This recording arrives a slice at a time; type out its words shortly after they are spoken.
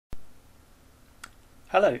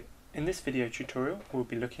Hello, in this video tutorial we'll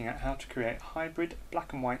be looking at how to create hybrid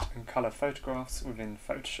black and white and colour photographs within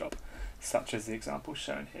Photoshop, such as the example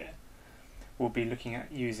shown here. We'll be looking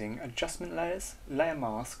at using adjustment layers, layer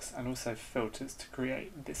masks and also filters to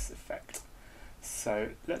create this effect. So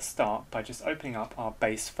let's start by just opening up our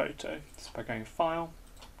base photo. So by going File,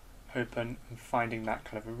 Open and finding that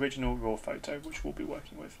kind of original raw photo which we'll be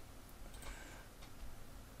working with.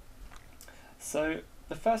 So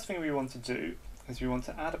the first thing we want to do is we want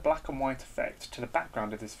to add a black and white effect to the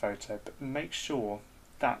background of this photo, but make sure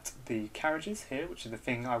that the carriages here, which are the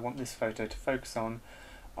thing I want this photo to focus on,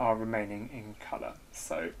 are remaining in colour.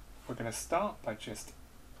 So we're going to start by just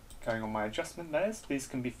going on my adjustment layers. These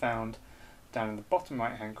can be found down in the bottom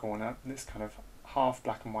right hand corner, this kind of half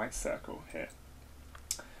black and white circle here.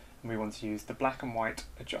 And we want to use the black and white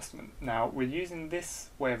adjustment. Now we're using this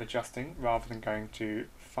way of adjusting rather than going to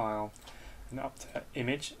File and up to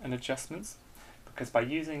Image and Adjustments, because by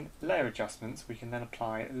using layer adjustments we can then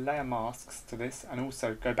apply layer masks to this and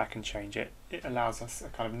also go back and change it. It allows us a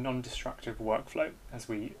kind of non-destructive workflow as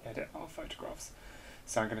we edit our photographs.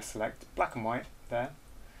 So I'm going to select black and white there,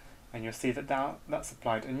 and you'll see that now that's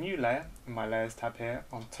applied a new layer in my layers tab here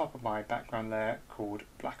on top of my background layer called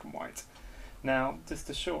black and white. Now just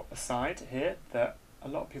a short aside here that a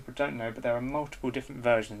lot of people don't know, but there are multiple different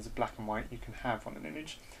versions of black and white you can have on an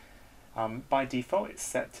image. By default it's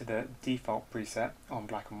set to the default preset on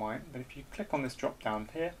black and white, but if you click on this drop down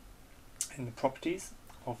here in the properties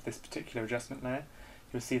of this particular adjustment layer,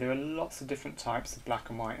 you'll see there are lots of different types of black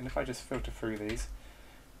and white, and if I just filter through these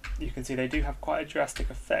you can see they do have quite a drastic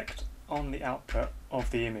effect on the output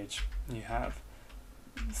of the image. You have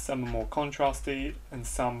some are more contrasty and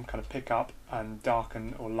some kind of pick up and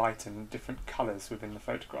darken or lighten different colours within the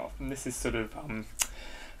photograph, and this is sort of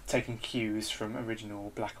taking cues from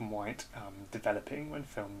original black and white developing when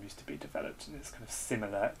film used to be developed, and it's kind of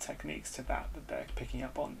similar techniques to that they're picking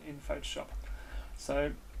up on in Photoshop.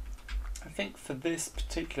 So I think for this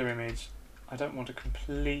particular image I don't want a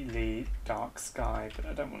completely dark sky, but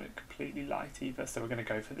I don't want it completely light either, so we're going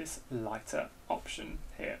to go for this lighter option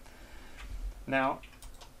here. Now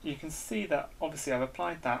you can see that obviously I've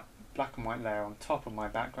applied that black and white layer on top of my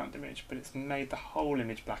background image, but it's made the whole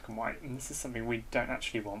image black and white, and this is something we don't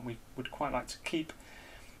actually want. We would quite like to keep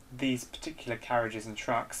these particular carriages and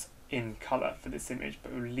trucks in colour for this image,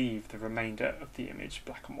 but we'll leave the remainder of the image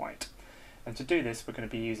black and white. And to do this we're going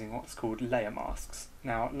to be using what's called layer masks.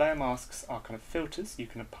 Now layer masks are kind of filters you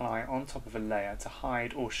can apply on top of a layer to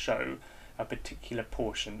hide or show a particular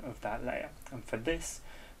portion of that layer, and for this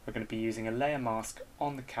we're going to be using a layer mask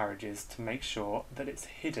on the carriages to make sure that it's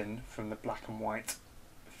hidden from the black and white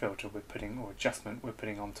filter we're putting, or adjustment we're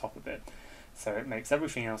putting on top of it. So it makes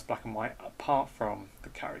everything else black and white apart from the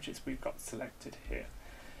carriages we've got selected here.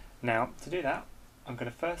 Now to do that I'm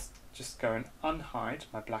going to first just go and unhide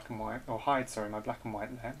my black and white, or hide, sorry, my black and white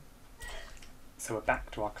layer. So we're back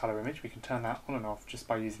to our colour image. We can turn that on and off just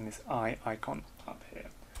by using this eye icon up here.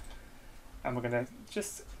 And we're going to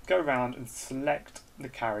just go around and select the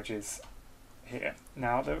carriages here.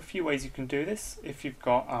 Now there are a few ways you can do this. If you've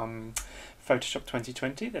got Photoshop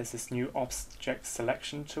 2020, there's this new object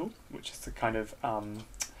selection tool, which is the kind of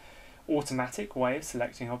automatic way of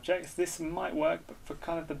selecting objects. This might work, but for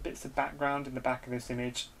kind of the bits of background in the back of this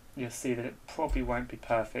image, you'll see that it probably won't be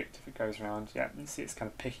perfect if it goes around. Yeah, you see it's kind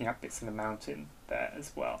of picking up bits of the mountain there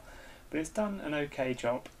as well. But it's done an okay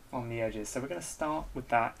job on the edges. So we're going to start with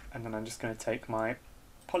that, and then I'm just going to take my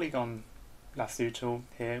polygon lasso tool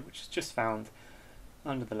here, which is just found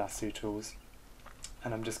under the lasso tools,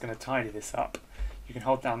 and I'm just going to tidy this up. You can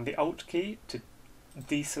hold down the Alt key to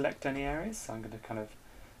deselect any areas, so I'm going to kind of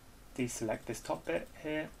deselect this top bit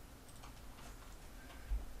here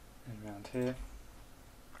and around here,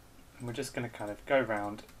 and we're just going to kind of go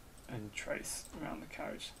around and trace around the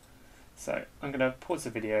carriage. So I'm going to pause the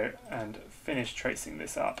video and finish tracing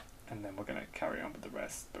this up, and then we're going to carry on with the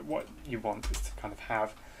rest. But what you want is to kind of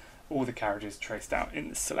have all the carriages traced out in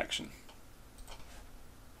this selection.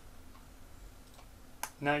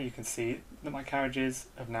 Now you can see that my carriages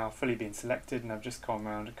have now fully been selected, and I've just gone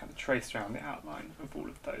around and kind of traced around the outline of all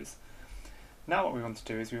of those. Now what we want to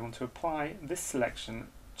do is we want to apply this selection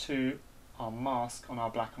to our mask on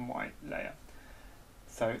our black and white layer.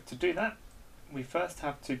 So to do that we first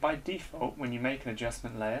have to, by default when you make an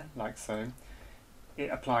adjustment layer like so, it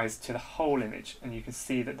applies to the whole image, and you can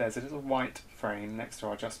see that there's a little white frame next to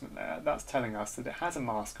our adjustment layer. That's telling us that it has a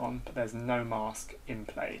mask on, but there's no mask in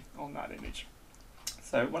play on that image.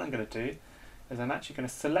 So what I'm going to do is I'm actually going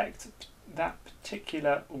to select that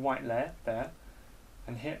particular white layer there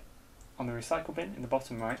and hit on the recycle bin in the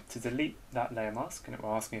bottom right to delete that layer mask, and it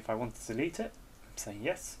will ask me if I want to delete it. I'm saying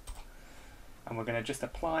yes. And we're going to just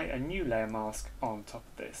apply a new layer mask on top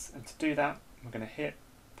of this. And to do that, we're going to hit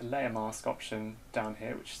the layer mask option down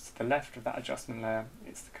here, which is to the left of that adjustment layer.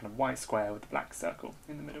 It's the kind of white square with the black circle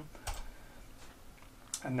in the middle.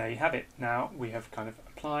 And there you have it. Now we have kind of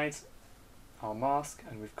applied our mask,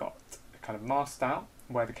 and we've got kind of masked out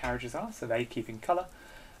where the carriages are, so they keep in colour,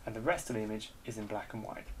 and the rest of the image is in black and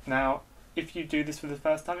white. Now, if you do this for the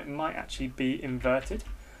first time, it might actually be inverted,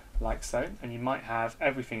 like so, and you might have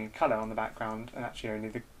everything in colour on the background and actually only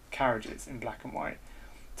the carriages in black and white.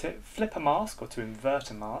 To flip a mask or to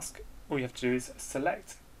invert a mask, all you have to do is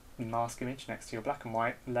select the mask image next to your black and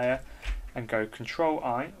white layer and go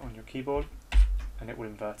Control-I on your keyboard, and it will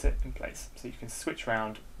invert it in place. So you can switch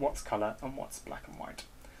around what's colour and what's black and white.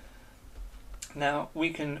 Now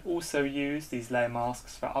we can also use these layer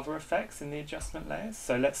masks for other effects in the adjustment layers.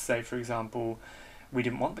 So let's say, for example, we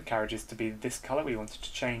didn't want the carriages to be this colour, we wanted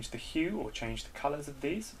to change the hue or change the colours of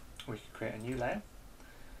these. We could create a new layer,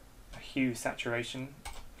 a hue saturation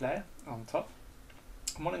layer on top.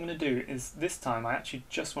 And what I'm going to do is this time I actually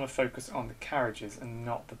just want to focus on the carriages and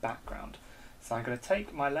not the background. So I'm going to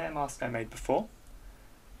take my layer mask I made before.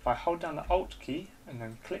 If I hold down the Alt key and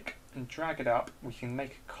then click and drag it up, we can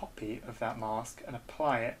make a copy of that mask and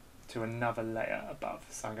apply it to another layer above.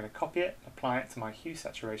 So I'm going to copy it, apply it to my hue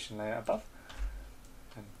saturation layer above,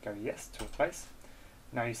 and go yes to replace.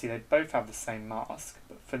 Now you see they both have the same mask,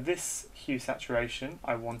 but for this hue saturation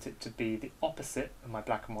I want it to be the opposite of my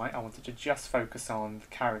black and white. I want it to just focus on the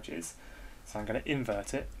carriages, so I'm going to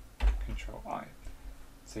invert it, Control-I.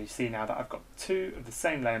 So you see now that I've got two of the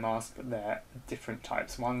same layer mask, but they're different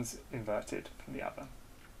types. One's inverted from the other.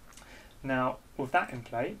 Now, with that in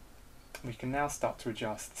play, we can now start to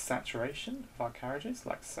adjust the saturation of our carriages,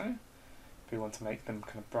 like so. If we want to make them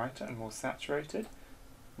kind of brighter and more saturated,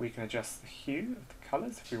 we can adjust the hue of the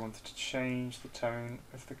colours if we wanted to change the tone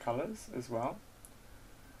of the colours as well.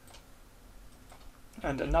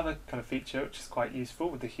 And another kind of feature which is quite useful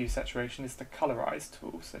with the hue saturation is the colorize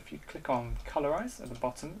tool. So if you click on colorize at the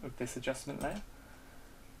bottom of this adjustment layer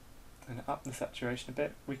and up the saturation a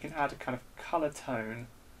bit, we can add a kind of colour tone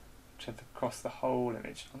across the whole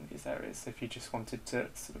image on these areas. So if you just wanted to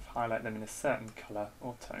sort of highlight them in a certain colour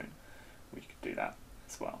or tone, we could do that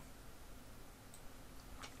as well.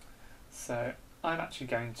 So I'm actually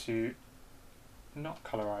going to not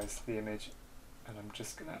colorize the image, and I'm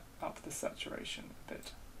just going to up the saturation a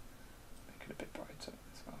bit, make it a bit brighter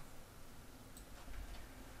as well.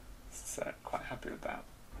 So quite happy with that.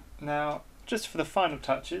 Now, just for the final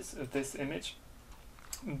touches of this image,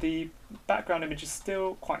 the background image is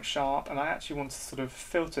still quite sharp, and I actually want to sort of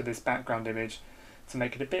filter this background image to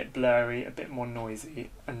make it a bit blurry, a bit more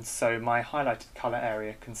noisy, and so my highlighted colour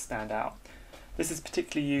area can stand out. This is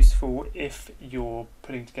particularly useful if you're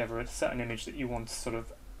putting together a certain image that you want to sort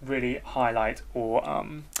of really highlight or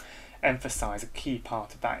emphasize a key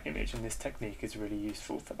part of that image, and this technique is really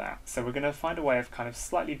useful for that. So we're going to find a way of kind of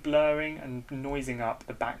slightly blurring and noising up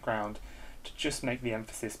the background to just make the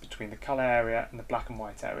emphasis between the colour area and the black and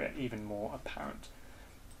white area even more apparent.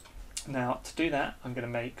 Now to do that, I'm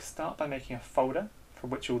going to start by making a folder for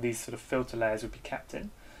which all these sort of filter layers would be kept in,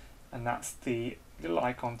 and that's the little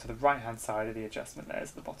icon to the right hand side of the adjustment layers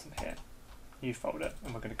at the bottom here. New folder,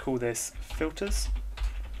 and we're going to call this filters.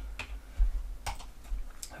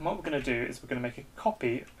 And what we're going to do is we're going to make a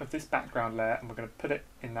copy of this background layer, and we're going to put it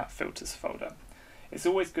in that filters folder. It's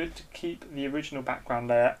always good to keep the original background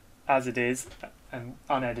layer as it is and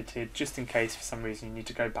unedited, just in case for some reason you need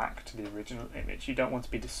to go back to the original image. You don't want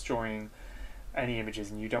to be destroying any images,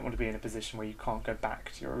 and you don't want to be in a position where you can't go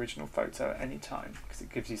back to your original photo at any time, because it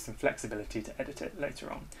gives you some flexibility to edit it later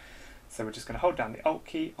on. So we're just going to hold down the Alt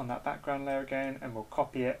key on that background layer again, and we'll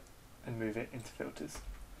copy it and move it into filters.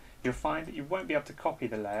 You'll find that you won't be able to copy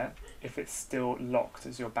the layer if it's still locked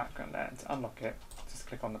as your background layer, and to unlock it, just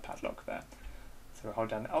click on the padlock there. So we'll hold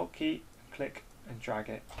down the Alt key, click and drag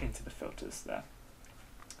it into the filters there.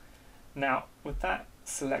 Now with that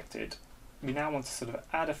selected, we now want to sort of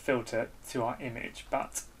add a filter to our image,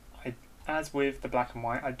 but as with the black and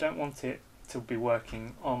white, I don't want it to be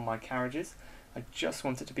working on my carriages, I just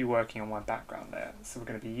want it to be working on my background layer. So we're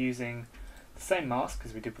going to be using the same mask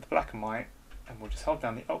as we did with the black and white, and we'll just hold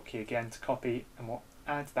down the Alt key again to copy, and we'll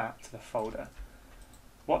add that to the folder.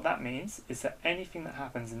 What that means is that anything that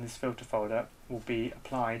happens in this filter folder will be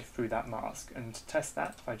applied through that mask. And to test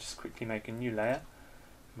that, if I just quickly make a new layer,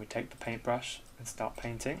 and we take the paintbrush and start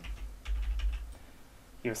painting,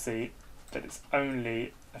 you'll see that it's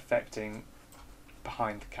only affecting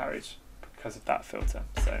behind the carriage because of that filter.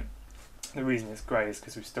 So the reason it's grey is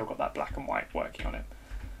because we've still got that black and white working on it,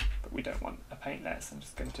 but we don't want a paint layer, so I'm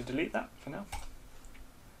just going to delete that for now.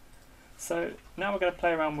 So now we're going to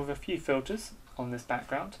play around with a few filters on this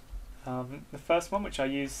background. The first one, which I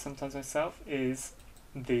use sometimes myself, is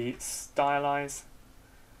the Stylize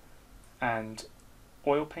and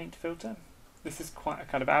Oil Paint filter. This is quite a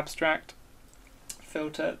kind of abstract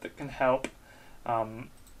filter that can help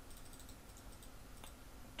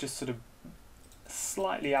just sort of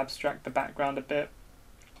slightly abstract the background a bit.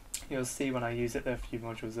 You'll see when I use it, there are a few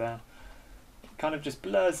modules there. It kind of just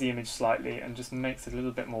blurs the image slightly and just makes it a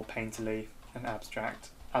little bit more painterly and abstract,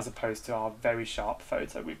 as opposed to our very sharp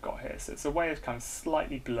photo we've got here. So it's a way of kind of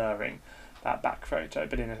slightly blurring that back photo,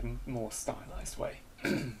 but in a more stylized way.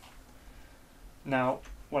 Now,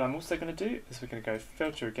 what I'm also going to do is we're going to go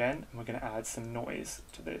filter again, and we're going to add some noise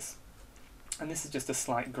to this. And this is just a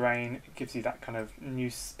slight grain. It gives you that kind of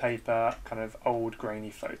newspaper, kind of old grainy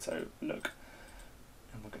photo look.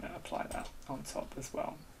 And we're going to apply that on top as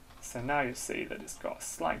well. So now you'll see that it's got a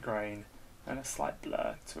slight grain and a slight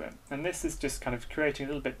blur to it. And this is just kind of creating a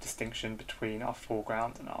little bit of distinction between our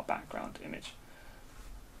foreground and our background image.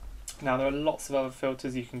 Now there are lots of other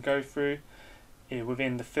filters you can go through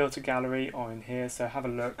within the filter gallery or in here, so have a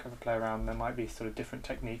look, have a play around. There might be sort of different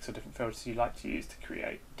techniques or different filters you like to use to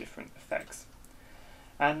create different effects.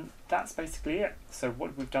 And that's basically it. So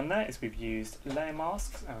what we've done there is we've used layer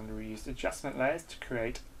masks and we used adjustment layers to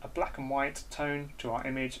create a black and white tone to our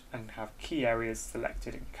image and have key areas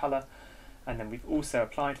selected in colour. And then we've also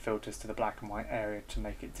applied filters to the black and white area to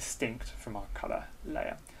make it distinct from our colour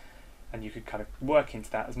layer. And you could kind of work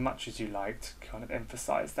into that as much as you like to kind of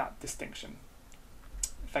emphasise that distinction.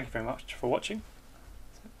 Thank you very much for watching.